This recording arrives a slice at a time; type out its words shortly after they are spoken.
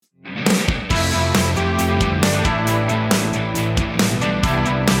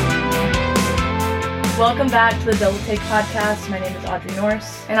Welcome back to the Double Take Podcast. My name is Audrey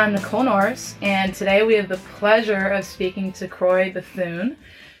Norris. And I'm Nicole Norris. And today we have the pleasure of speaking to Croix Bethune.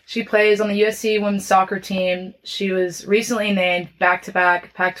 She plays on the USC women's soccer team. She was recently named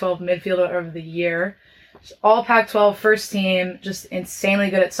back-to-back Pac-12 midfielder of the year. She's all Pac-12 first team, just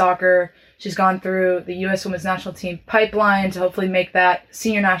insanely good at soccer. She's gone through the U.S. women's national team pipeline to hopefully make that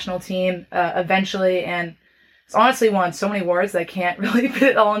senior national team eventually. And it's honestly won so many awards that I can't really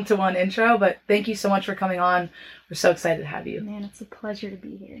fit it all into one intro, but thank you so much for coming on. We're so excited to have you. Man, it's a pleasure to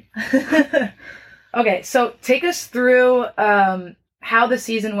be here. Okay, so take us through how the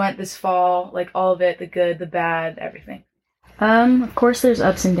season went this fall, like all of it, the good, the bad, everything. Of course there's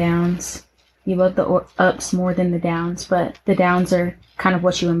ups and downs. You love the ups more than the downs, but the downs are kind of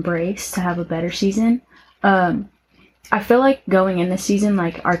what you embrace to have a better season. I feel like going in this season,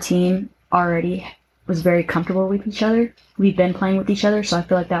 like our team already was very comfortable with each other. We've been playing with each other, so I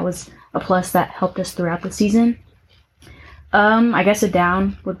feel like that was a plus that helped us throughout the season. I guess a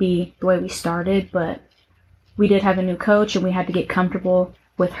down would be the way we started, but we did have a new coach and we had to get comfortable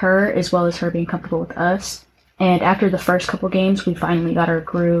with her as well as her being comfortable with us. And after the first couple games, we finally got our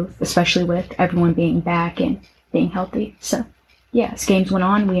groove, especially with everyone being back and being healthy. So, yeah, as games went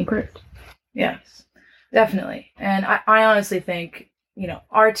on, we improved. Yes, definitely. And I honestly think,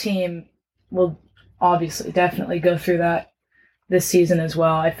 our team will obviously definitely go through that this season as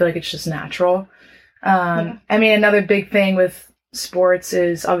well. I feel like it's just natural. I mean, another big thing with sports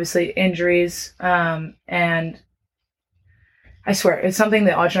is obviously injuries. And I swear, it's something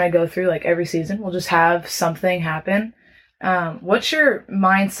that Audrey and I go through like every season. We'll just have something happen. What's your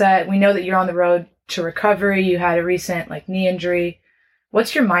mindset? We know that you're on the road to recovery. You had a recent knee injury.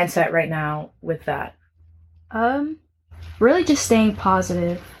 What's your mindset right now with that? Really just staying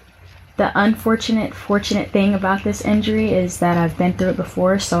positive. The fortunate thing about this injury is that I've been through it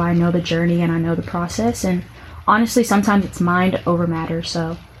before, so I know the journey and I know the process. And honestly, sometimes it's mind over matter.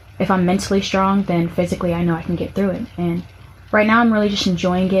 So if I'm mentally strong, then physically I know I can get through it. And right now I'm really just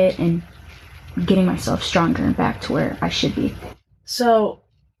enjoying it and getting myself stronger and back to where I should be. So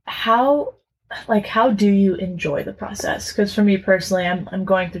how do you enjoy the process? Because for me personally, I'm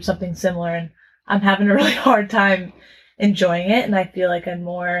going through something similar and I'm having a really hard time enjoying it. And I feel like I'm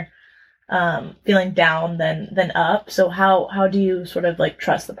more feeling down than up. So how do you sort of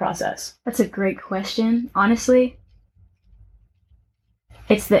trust the process? That's a great question. Honestly,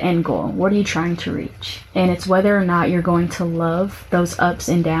 it's the end goal. What are you trying to reach? And it's whether or not you're going to love those ups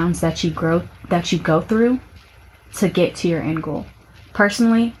and downs that you go through to get to your end goal.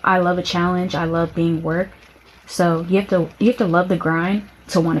 Personally, I love a challenge. I love being worked. So you have to love the grind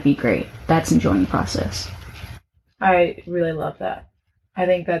to want to be great. That's enjoying the process. I really love that. I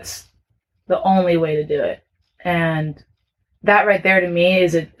think that's the only way to do it. And that right there to me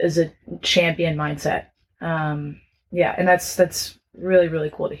is a champion mindset. And that's really,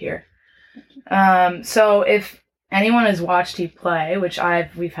 really cool to hear. So if anyone has watched you play, which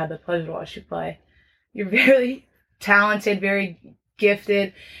we've had the pleasure to watch you play, you're very talented, very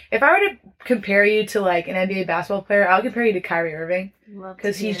gifted. If I were to compare you to an NBA basketball player, I'll compare you to Kyrie Irving.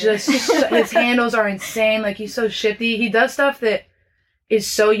 Because he's just, his handles are insane. He's so shifty. He does stuff that is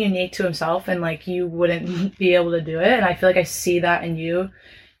so unique to himself and you wouldn't be able to do it. And I feel like I see that in you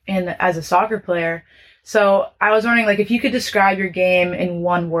and as a soccer player. So I was wondering if you could describe your game in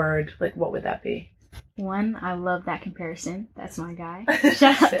one word, what would that be? One, I love that comparison. That's my guy.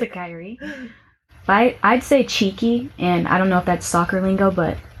 Shout out to Kyrie. I'd say cheeky, and I don't know if that's soccer lingo,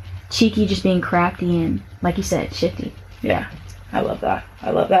 but cheeky, just being crafty and, like you said, shifty. Yeah, I love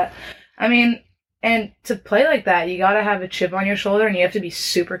that. I mean, and to play like that, you got to have a chip on your shoulder and you have to be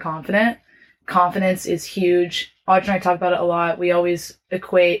super confident. Confidence is huge. Audrey and I talk about it a lot. We always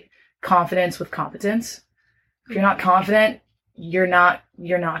equate confidence with competence. If you're not confident, you're not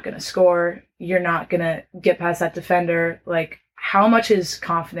going to score. You're not going to get past that defender. How much is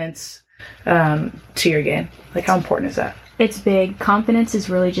confidence to your game? How important is that? It's big. Confidence is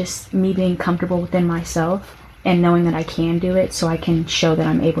really just me being comfortable within myself and knowing that I can do it so I can show that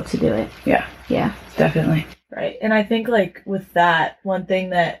I'm able to do it. Yeah, definitely. Right. And I think with that, one thing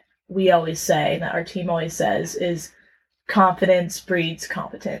that we always say and that our team always says is confidence breeds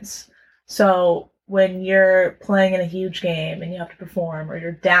competence. So when you're playing in a huge game and you have to perform or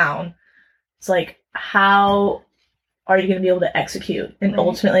you're down, it's how are you going to be able to execute? And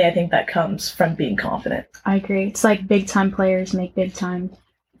ultimately, I think that comes from being confident. I agree. It's big time players make big time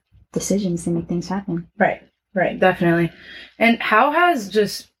decisions to make things happen. Right, definitely. And how has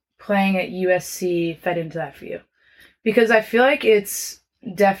just playing at USC fed into that for you? Because I feel like it's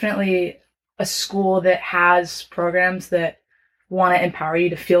definitely a school that has programs that want to empower you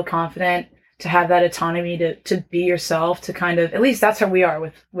to feel confident, to have that autonomy to be yourself, to kind of, at least that's how we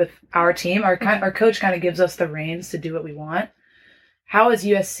are with our team. Our coach kind of gives us the reins to do what we want. How has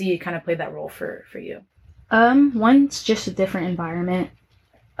USC kind of played that role for you? One's just a different environment.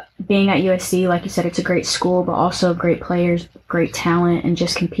 Being at USC, like you said, it's a great school, but also great players, great talent, and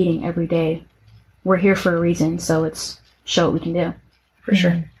just competing every day. We're here for a reason, so let's show what we can do. For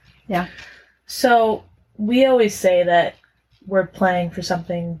sure. Yeah. So we always say that we're playing for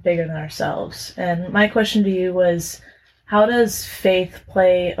something bigger than ourselves. And my question to you was, how does faith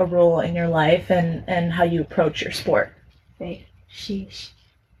play a role in your life and how you approach your sport? Faith. Sheesh.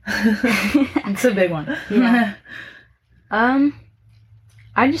 It's a big one. Yeah.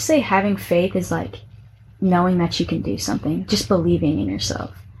 I just say having faith is like knowing that you can do something, just believing in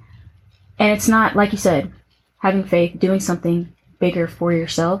yourself. And it's not, like you said, having faith, doing something bigger for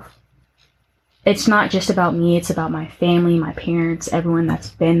yourself. It's not just about me, it's about my family, my parents, everyone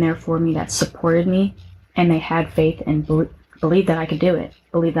that's been there for me, that supported me, and they had faith and believed that I could do it,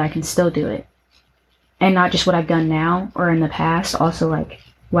 believe that I can still do it. And not just what I've done now or in the past, also like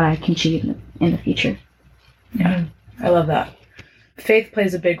what I can achieve in the future. Yeah, I love that. Faith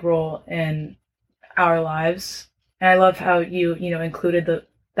plays a big role in our lives, and I love how you included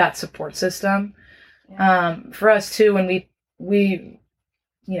that support system. Yeah. For us too, when we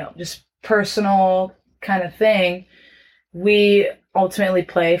just personal kind of thing, we ultimately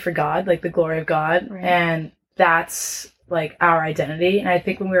play for God, like the glory of God, right. And that's like our identity. And I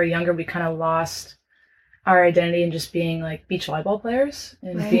think when we were younger, we kind of lost our identity in just being like beach volleyball players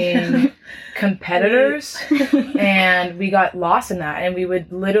and right. being competitors. And we got lost in that. And we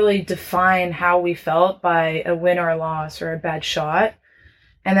would literally define how we felt by a win or a loss or a bad shot.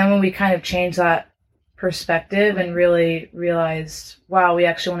 And then when we kind of changed that perspective and really realized, wow, we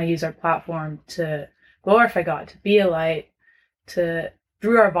actually want to use our platform to glorify God, to be a light, to,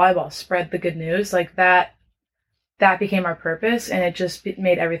 through our volleyball, spread the good news, like that became our purpose, and it just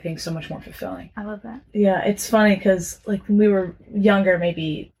made everything so much more fulfilling. I love that. Yeah, it's funny because like when we were younger,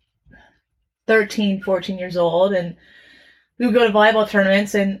 maybe 13, 14 years old, and we would go to volleyball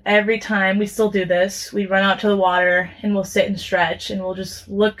tournaments, and every time, we still do this, we run out to the water and we'll sit and stretch and we'll just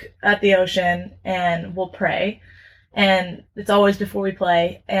look at the ocean and we'll pray. And it's always before we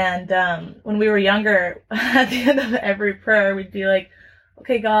play. And when we were younger, at the end of every prayer, we'd be like,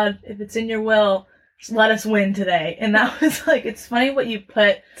 okay, God, if it's in your will, just let us win today. And that was like, it's funny what you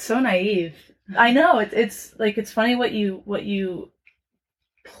put. So naive. I know, it's like, it's funny what you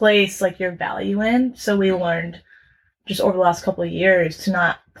place like your value in. So we learned just over the last couple of years to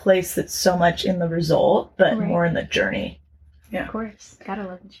not place it so much in the result, but right. more in the journey. Yeah. Of course. Gotta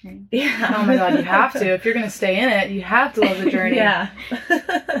love the journey. Yeah. Oh my God, you have to. If you're going to stay in it, you have to love the journey. Yeah.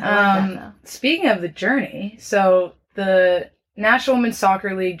 Speaking of the journey, so the National Women's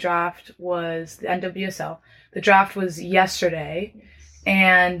Soccer League draft was the NWSL. The draft was yesterday,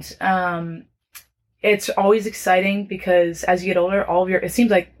 and it's always exciting because as you get older, it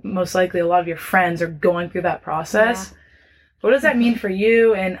seems like most likely a lot of your friends are going through that process. Yeah. What does that mean for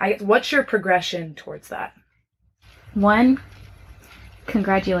you, and what's your progression towards that? One,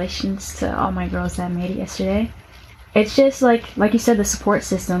 congratulations to all my girls that made it yesterday. It's just like you said, the support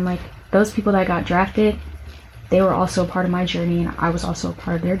system, like those people that got drafted, they were also a part of my journey, and I was also a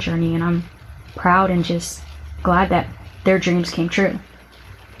part of their journey, and I'm proud and just glad that their dreams came true.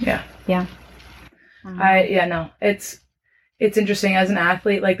 Yeah. Yeah. It's interesting as an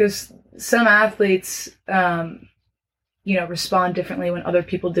athlete. Like there's some athletes, respond differently when other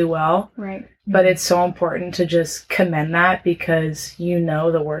people do well. Right. But it's so important to just commend that because you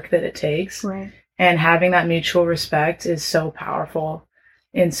know the work that it takes. Right. And having that mutual respect is so powerful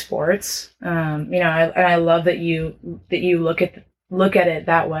in sports. I love that you look at it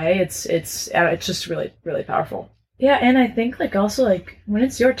that way. It's just really, really powerful. Yeah, and I think like also like when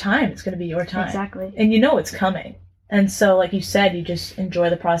it's your time, it's going to be your time. Exactly. And you know it's coming. And so like you said, you just enjoy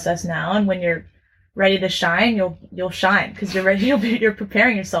the process now, and when you're ready to shine, you'll shine because you're ready. You're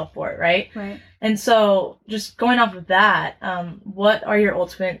preparing yourself for it, right? Right. And so, just going off of that, what are your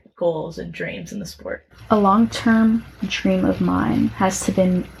ultimate goals and dreams in the sport? A long-term dream of mine has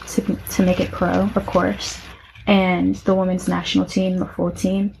been to make it pro, of course, and the women's national team, the full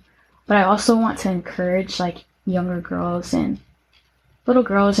team. But I also want to encourage like younger girls and little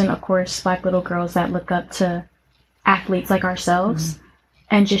girls, and of course, Black little girls that look up to athletes like ourselves,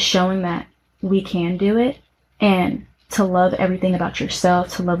 and just showing that we can do it, and to love everything about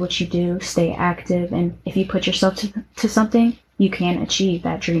yourself, to love what you do, stay active, and if you put yourself to something, you can achieve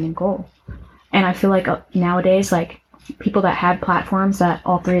that dream and goal. And I feel like nowadays, like people that have platforms that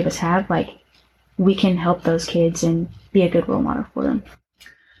all three of us have, like we can help those kids and be a good role model for them.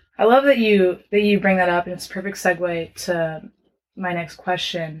 I love that you bring that up, and it's a perfect segue to my next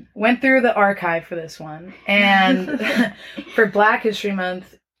question. Went through the archive for this one, and for Black History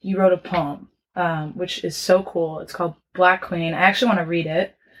Month, you wrote a poem, which is so cool. It's called Black Queen. I actually want to read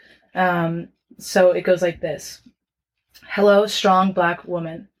it. So it goes like this. Hello, strong Black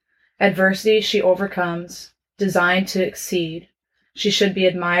woman. Adversity she overcomes, designed to exceed. She should be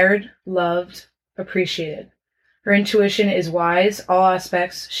admired, loved, appreciated. Her intuition is wise, all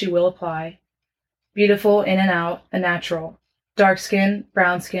aspects she will apply. Beautiful in and out, a natural. Dark skin,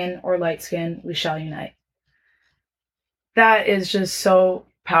 brown skin, or light skin, we shall unite. That is just so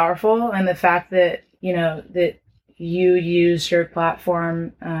powerful, and the fact that, that you use your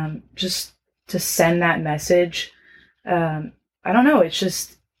platform just to send that message, I don't know,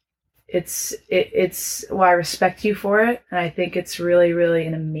 well, I respect you for it, and I think it's really, really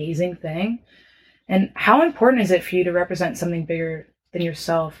an amazing thing. And how important is it for you to represent something bigger than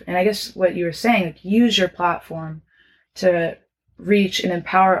yourself? And I guess what you were saying, like, use your platform to reach and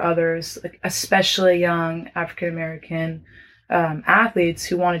empower others, like especially young African American athletes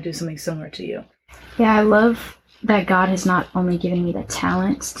who want to do something similar to you. Yeah, I love that God has not only given me the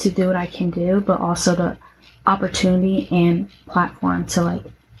talent to do what I can do, but also the opportunity and platform to like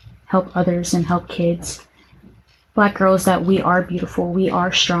help others and help kids, Black girls, that we are beautiful, we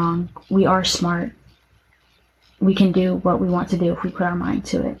are strong, we are smart, we can do what we want to do if we put our mind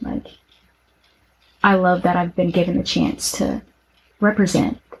to it. Like, I love that I've been given the chance to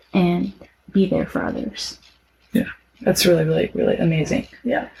represent and be there for others. Yeah, that's really, really, really amazing.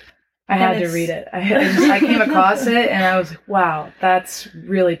 Yeah. I had to read it. I came across it and I was like, wow, that's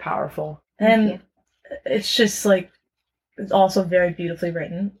really powerful. And it's just like, it's also very beautifully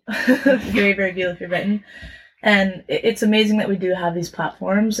written. Very, very beautifully written. And it's amazing that we do have these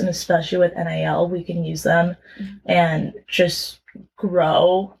platforms, and especially with NIL, we can use them and just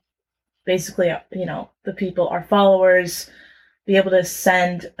grow basically, the people, our followers, be able to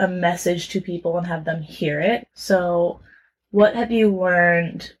send a message to people and have them hear it. So what have you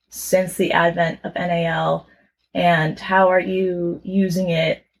learned since the advent of NIL, and how are you using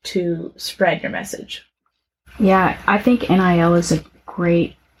it to spread your message? Yeah, I think NIL is a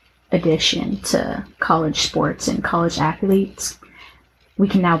great addition to college sports and college athletes. We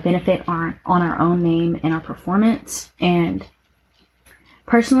can now benefit on our own name and our performance. And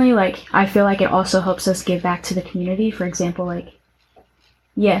personally, like, I feel like it also helps us give back to the community. For example, like,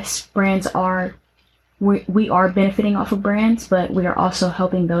 yes, brands are, we are benefiting off of brands, but we are also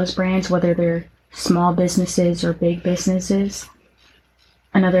helping those brands, whether they're small businesses or big businesses.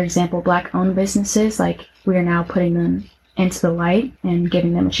 Another example, Black-owned businesses, like, we are now putting them into the light and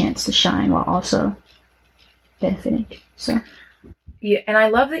giving them a chance to shine while also benefiting. So, yeah, and I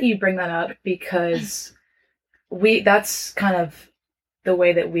love that you bring that up, because that's kind of the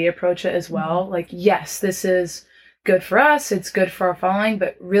way that we approach it as well. Like, yes, this is good for us, it's good for our following,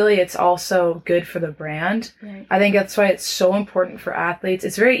 but really it's also good for the brand. Right. I think that's why it's so important for athletes.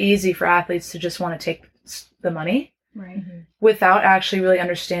 It's very easy for athletes to just want to take the money, right, without actually really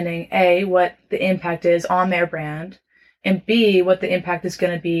understanding, A, what the impact is on their brand, and B, what the impact is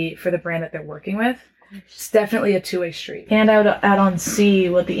going to be for the brand that they're working with. It's definitely a two-way street. And I would add on C,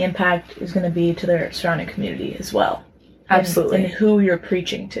 what the impact is going to be to their surrounding community as well. Absolutely. And who you're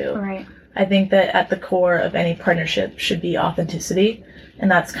preaching to. right. I think that at the core of any partnership should be authenticity. And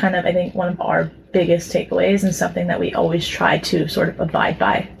that's kind of, I think, one of our biggest takeaways, and something that we always try to sort of abide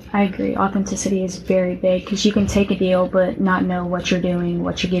by. I agree. Authenticity is very big, because you can take a deal but not know what you're doing,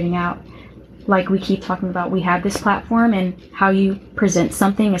 what you're giving out. Like we keep talking about, we have this platform, and how you present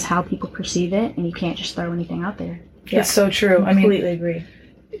something is how people perceive it, and you can't just throw anything out there. Yeah. It's so true. I completely agree.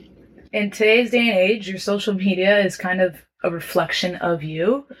 In today's day and age, your social media is kind of a reflection of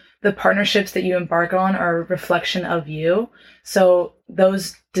you. The partnerships that you embark on are a reflection of you. So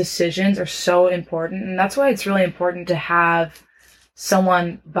those decisions are so important. And that's why it's really important to have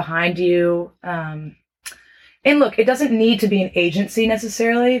someone behind you. And look, it doesn't need to be an agency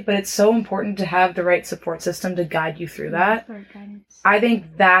necessarily, but it's so important to have the right support system to guide you through that. I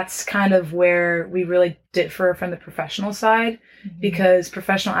think that's kind of where we really differ from the professional side, because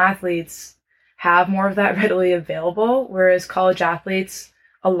professional athletes have more of that readily available, whereas college athletes,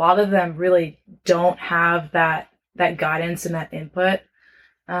 a lot of them really don't have that guidance and that input.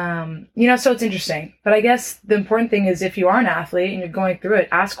 So it's interesting. But I guess the important thing is, if you are an athlete and you're going through it,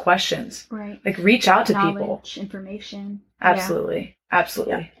 ask questions. Right. Like, reach out to Knowledge, people. information. Absolutely. Yeah.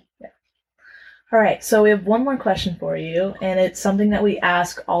 Absolutely. Yeah. All right. So we have one more question for you, and it's something that we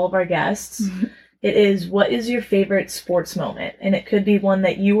ask all of our guests. It is, what is your favorite sports moment? And it could be one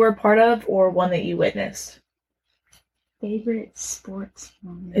that you were a part of or one that you witnessed. Favorite sports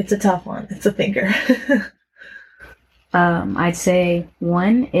moment? It's a tough one. It's a thinker. I'd say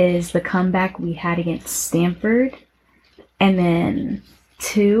one is the comeback we had against Stanford, and then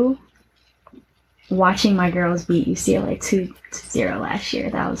two, watching my girls beat UCLA 2-0 last year.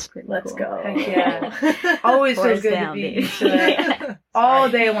 That was pretty Let's cool. go. Heck yeah. Always feels Force good down, to beat baby. each other. All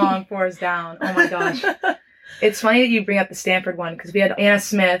day long, force down. Oh my gosh. It's funny that you bring up the Stanford one because we had Anna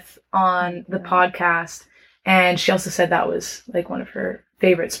Smith on the podcast, and she also said that was like one of her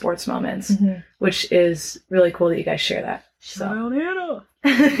favorite sports moments, which is really cool that you guys share that. So. Shout out Anna.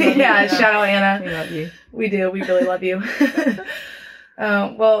 Yeah, shout out Anna. We love you. We do. We really love you.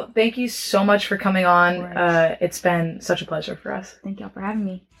 Well, thank you so much for coming on. It's been such a pleasure for us. Thank y'all for having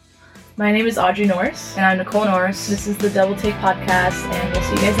me. My name is Audrey Norris. And I'm Nicole Norris. This is the Double Take Podcast, and we'll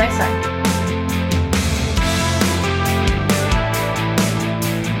see you guys next time.